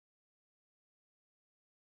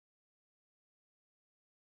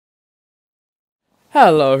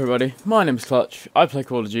Hello everybody, my name is Clutch, I play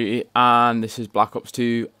Call of Duty, and this is Black Ops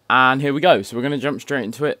 2, and here we go. So we're going to jump straight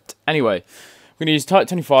into it. Anyway, we're going to use Type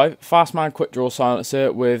 25, Fast Man Quick Draw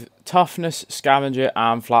Silencer with Toughness, Scavenger,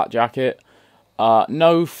 and Flat Jacket.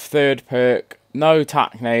 No third perk, no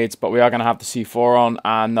tac nades, but we are going to have the C4 on,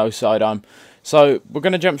 and no sidearm. So we're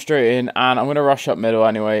going to jump straight in, and I'm going to rush up middle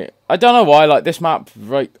anyway. I don't know why, like this map,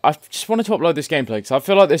 right, I just wanted to upload this gameplay, because I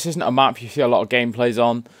feel like this isn't a map you see a lot of gameplays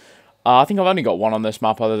on. I think I've only got one on this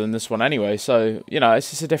map other than this one anyway, so, you know, it's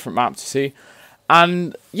just a different map to see.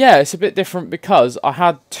 And, yeah, it's a bit different because I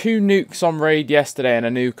had 2 nukes on raid yesterday and a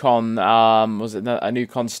nuke on, was it a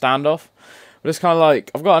nuke on standoff? But it's kind of like,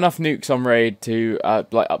 I've got enough nukes on raid to,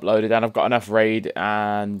 like, upload it, and I've got enough raid,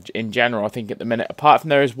 and in general, I think at the minute, apart from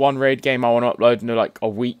there is one raid game I want to upload in, like, a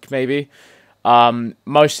week, maybe.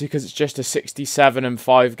 Mostly because it's just a 67 and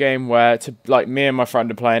 5 game where like me and my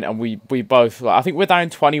friend are playing, and we both, like, I think we're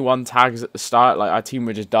down 21 tags at the start, like our team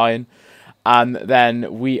were just dying, and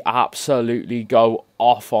then we absolutely go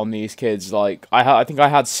off on these kids. Like I think I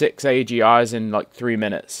had 6 AGRs in like 3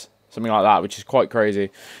 minutes, something like that, which is quite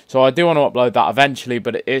crazy. So I do want to upload that eventually,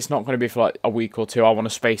 but it's not going to be for like a week or two. I want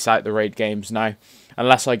to space out the raid games now,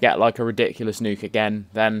 unless I get like a ridiculous nuke again,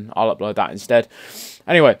 then I'll upload that instead.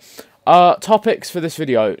 Anyway, topics for this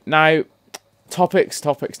video. Now, topics,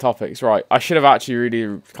 right. I should have actually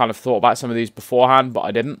really kind of thought about some of these beforehand, but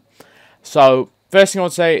I didn't. So, first thing I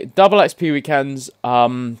would say, double XP weekends.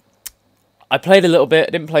 I played a little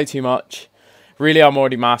bit, didn't play too much. Really, I'm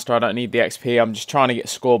already master, I don't need the XP. I'm just trying to get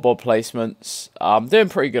scoreboard placements. I'm doing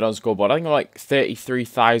pretty good on scoreboard. I think I'm like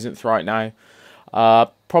 33,000th right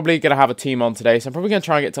now. Probably going to have a team on today, so I'm probably going to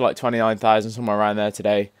try and get to like 29,000, somewhere around there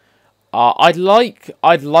today. I'd like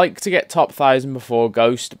to get top 1,000 before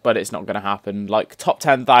Ghost, but it's not going to happen. Like, top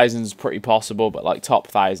 10,000 is pretty possible, but, like, top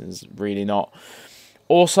 1,000 is really not.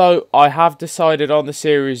 Also, I have decided on the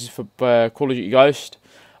series for Call of Duty Ghost.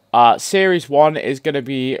 Series 1 is going to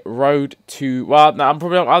be Road to... Well, no, I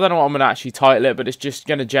don't know what I'm going to actually title it, but it's just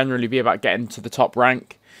going to generally be about getting to the top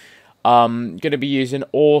rank. Going to be using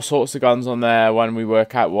all sorts of guns on there when we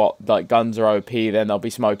work out what like guns are OP. Then there'll be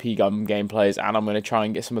some OP gun gameplays, and I'm going to try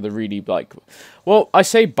and get some of the really like, well, I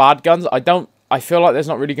say bad guns. I feel like there's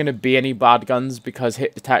not really going to be any bad guns because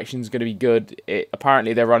hit detection is going to be good.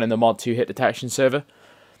 Apparently they're running the mod 2 hit detection server,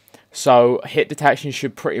 so hit detection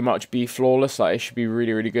should pretty much be flawless. Like, it should be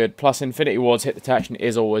really, really good. Plus, Infinity Ward's hit detection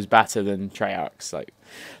is always better than Treyarch's. Like,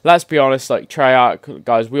 let's be honest, like, Treyarch,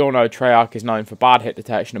 guys, we all know Treyarch is known for bad hit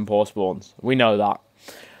detection and poor spawns. We know that.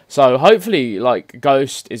 So, hopefully, like,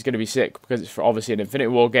 Ghost is going to be sick because it's obviously an Infinity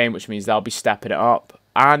Ward game, which means they'll be stepping it up.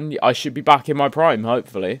 And I should be back in my prime,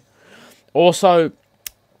 hopefully. Also,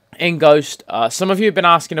 in Ghost, some of you have been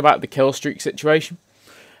asking about the kill streak situation.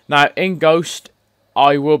 Now, in Ghost,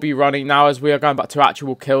 I will be running, now as we are going back to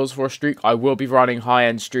actual kills for a streak, I will be running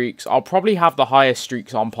high-end streaks. I'll probably have the highest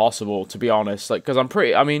streaks on possible, to be honest. Like, because I'm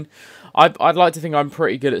pretty, I mean, I'd like to think I'm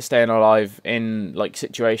pretty good at staying alive in, like,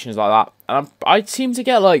 situations like that. And I seem to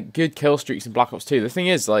get, like, good kill streaks in Black Ops 2. The thing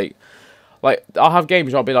is, like, I'll have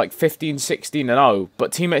games where I'll be, like, 15, 16, and 0,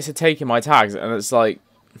 but teammates are taking my tags, and it's like,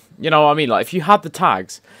 you know what I mean? Like, if you had the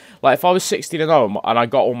tags, like, if I was 16 and 0 and I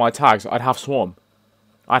got all my tags, I'd have Swarm.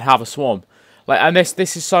 I'd have a Swarm. Like, and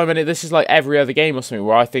this is so many, this is like every other game or something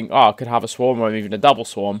where I think, oh, I could have a Swarm or even a double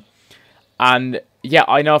Swarm. And, yeah,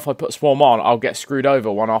 I know if I put Swarm on, I'll get screwed over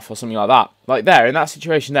one off or something like that. Like, there, in that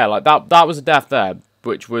situation there, like, that was a death there,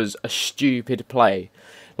 which was a stupid play.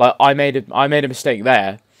 Like, I made a mistake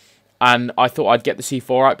there, and I thought I'd get the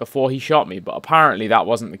C4 out before he shot me, but apparently that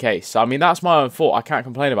wasn't the case. So, I mean, that's my own fault. I can't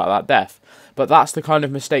complain about that death. But that's the kind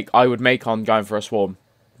of mistake I would make on going for a Swarm.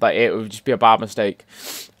 Like, it would just be a bad mistake.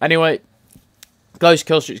 Anyway, Ghost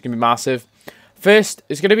kill streak is going to be massive. First,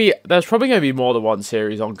 it's going to be, there's probably going to be more than one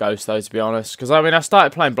series on Ghost, though, to be honest. Because, I mean, I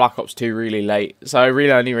started playing Black Ops 2 really late. So, I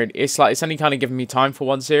really only, it's only kind of giving me time for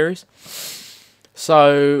one series.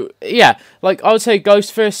 So, yeah, like, I would say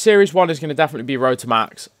Ghost first, series 1 is going to definitely be Road to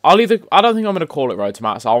Max. I don't think I'm going to call it Road to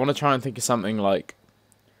Max. I want to try and think of something like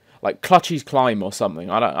Clutch's Climb or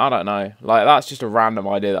something. I don't know. Like, that's just a random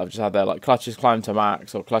idea that I've just had there. Like, Clutch's Climb to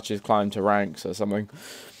Max or Clutch's Climb to Ranks or something.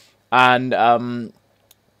 And,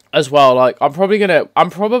 as well, like, I'm probably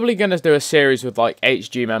gonna do a series with, like,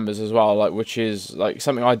 HG members as well, like, which is, like,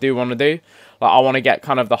 something I do want to do. Like, I want to get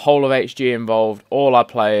kind of the whole of HG involved, all our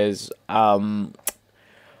players,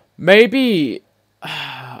 maybe,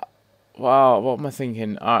 wow, what am I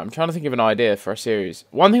thinking? I'm trying to think of an idea for a series.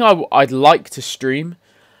 One thing I'd like to stream,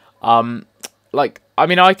 like, I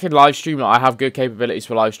mean, I can live stream, like, I have good capabilities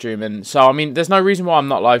for live streaming, so, I mean, there's no reason why I'm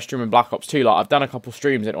not live streaming Black Ops 2, like, I've done a couple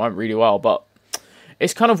streams and it went really well, but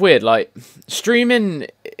it's kind of weird. Like, streaming,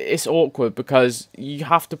 it's awkward because you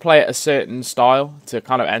have to play it a certain style to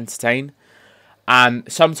kind of entertain.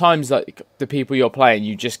 And sometimes, like, the people you're playing,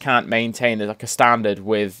 you just can't maintain, like, a standard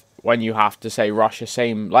with when you have to, say, rush the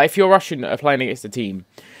same. Like, if you're playing against a team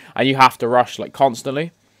and you have to rush, like,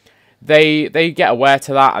 constantly, they get aware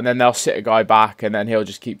to that, and then they'll sit a guy back, and then he'll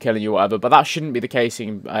just keep killing you, whatever. But that shouldn't be the case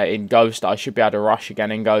in Ghost. I should be able to rush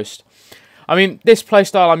again in Ghost. I mean, this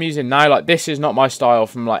playstyle I'm using now, like, this is not my style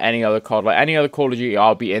from, like, any other COD. Like, any other Call of Duty,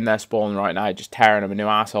 I'll be in their spawn right now, just tearing them a new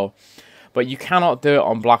asshole. But you cannot do it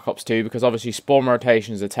on Black Ops 2, because obviously spawn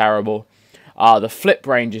rotations are terrible. The flip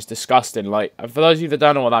range is disgusting. Like, for those of you that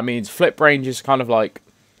don't know what that means, flip range is kind of like,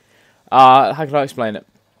 how can I explain it?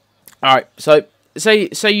 Alright, so, say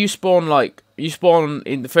you spawn, like, you spawn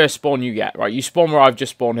in the first spawn you get, right? You spawn where I've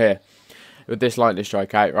just spawned here, with this lightning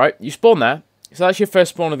strike out, right? You spawn there, so that's your first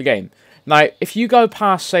spawn of the game. Now, if you go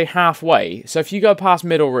past, say, halfway, so if you go past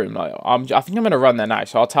middle room, like, I think I'm going to run there now,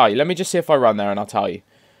 so I'll tell you. Let me just see if I run there and I'll tell you.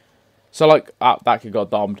 So, like, that could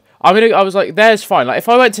got domed. I was like, there's fine. Like, if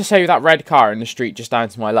I went to, say, that red car in the street just down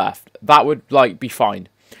to my left, that would, like, be fine.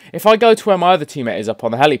 If I go to where my other teammate is up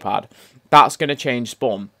on the helipad, that's going to change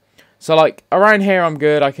spawn. So, like, around here I'm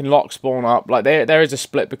good. I can lock spawn up. Like, there is a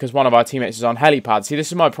split because one of our teammates is on helipad. See,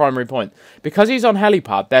 this is my primary point. Because he's on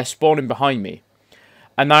helipad, they're spawning behind me.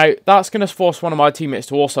 And now, that's going to force one of my teammates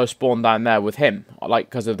to also spawn down there with him. Like,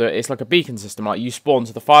 because of it's like a beacon system. Like, you spawn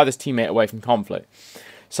to the farthest teammate away from conflict.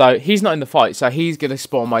 So, he's not in the fight. So, he's going to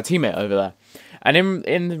spawn my teammate over there. And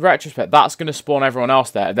in retrospect, that's going to spawn everyone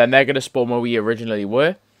else there. Then they're going to spawn where we originally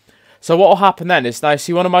were. So, what will happen then is, now,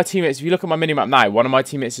 see, one of my teammates, if you look at my minimap now, one of my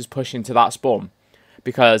teammates is pushing to that spawn.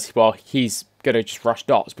 Because, well, he's going to just rush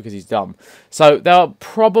dots because he's dumb. So, they'll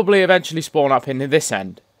probably eventually spawn up in this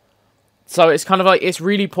end. So it's kind of like, it's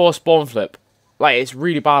really poor spawn flip. Like, it's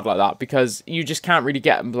really bad like that, because you just can't really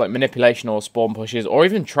get, like, manipulation or spawn pushes, or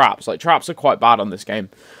even traps. Like, traps are quite bad on this game.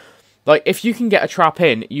 Like, if you can get a trap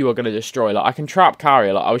in, you are going to destroy. Like, I can trap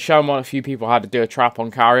carrier. Like, I was showing a few people how to do a trap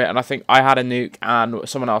on carrier, and I think I had a nuke, and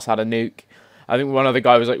someone else had a nuke. I think one other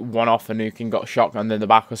guy was, like, one off a nuke and got shotgunned in the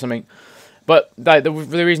back or something. But the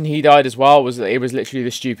reason he died as well was that it was literally the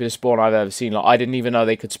stupidest spawn I've ever seen. Like, I didn't even know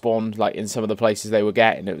they could spawn, like, in some of the places they were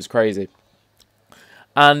getting. It was crazy.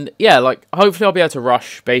 And, yeah, like, hopefully I'll be able to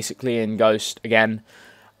rush, basically, in Ghost again.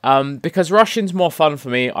 Because rushing's more fun for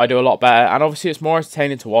me. I do a lot better. And, obviously, it's more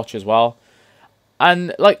entertaining to watch as well.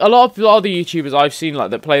 And, like, a lot of the YouTubers I've seen,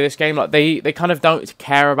 like, that play this game, like, they kind of don't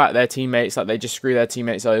care about their teammates. Like, they just screw their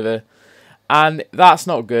teammates over. And that's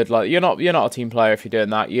not good. Like, you're not a team player if you're doing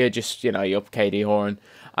that. You're just, you know, you're KD whoring.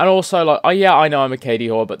 And also, like, oh, yeah, I know I'm a KD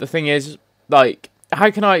whore. But the thing is, like,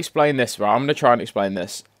 how can I explain this? Right, I'm going to try and explain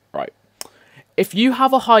this. Right. If you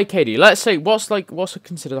have a high KD, let's say, what's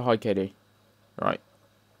considered a high KD? Right.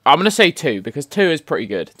 I'm going to say 2, because 2 is pretty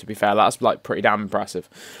good, to be fair. That's, like, pretty damn impressive.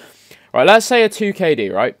 Right, let's say a 2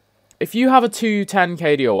 KD, right? If you have a 210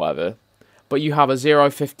 KD or whatever, but you have a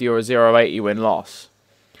 0.50 or a 0.80 win-loss,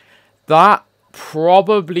 that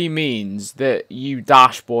probably means that you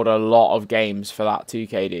dashboard a lot of games for that 2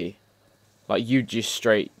 KD. Like, you just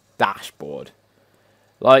straight dashboard.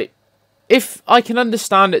 Like, if I can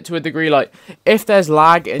understand it to a degree, like, if there's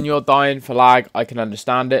lag and you're dying for lag, I can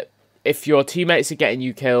understand it. If your teammates are getting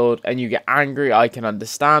you killed and you get angry, I can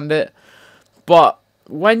understand it. But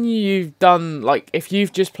when you've done, like, if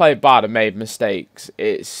you've just played bad and made mistakes,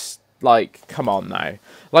 it's like, come on now.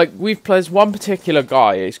 Like, there's one particular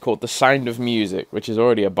guy, it's called The Sound of Music, which is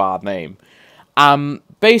already a bad name.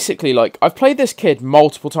 Basically, like, I've played this kid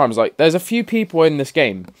multiple times. Like, there's a few people in this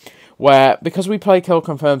game where, because we play Kill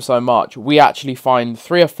Confirm so much, we actually find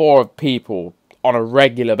 3 or 4 people on a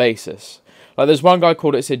regular basis. Like, there's one guy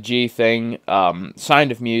called It's a G Thing,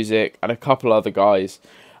 Sound of Music, and a couple other guys.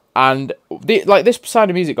 And, like, this Sound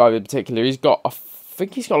of Music guy in particular, I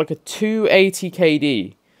think he's got, like, a 280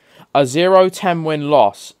 KD, a 0-10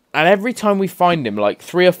 win-loss, and every time we find him, like,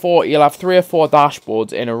 he'll have 3 or 4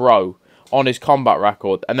 dashboards in a row on his combat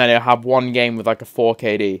record, and then he'll have one game with, like, a 4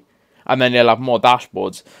 KD, and then he'll have more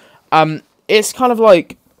dashboards. It's kind of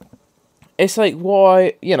like, it's like,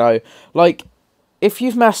 why, you know, like, if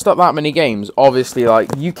you've messed up that many games, obviously, like,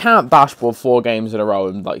 you can't dashboard 4 games in a row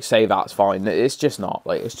and, like, say that's fine. It's just not.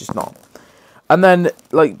 Like, it's just not. And then,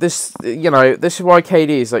 like, this, you know, this is why KD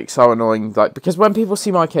is, like, so annoying. Like, because when people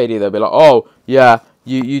see my KD, they'll be like, oh, yeah,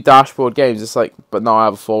 you dashboard games. It's like, but no, I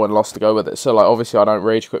have a 4-win loss to go with it. So, like, obviously, I don't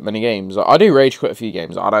rage quit many games. Like, I do rage quit a few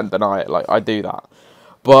games. I don't deny it. Like, I do that.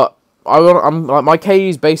 But I'm like, my KD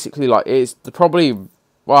is basically, like, it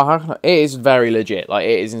is very legit. Like,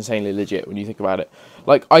 it is insanely legit when you think about it.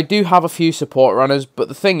 Like, I do have a few support runners, but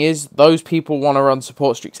the thing is, those people want to run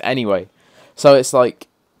support streaks anyway. So it's like,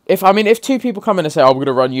 if 2 people come in and say, oh, we're going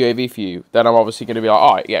to run UAV for you, then I'm obviously going to be like,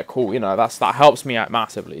 alright, yeah, cool, you know, that helps me out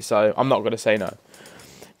massively, so I'm not going to say no.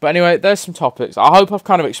 But anyway, there's some topics. I hope I've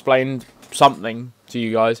kind of explained something to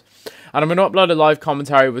you guys. And I'm going to upload a live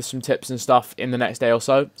commentary with some tips and stuff in the next day or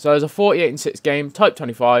so. So there's a 48-6 game, Type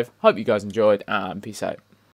 25. Hope you guys enjoyed, and peace out.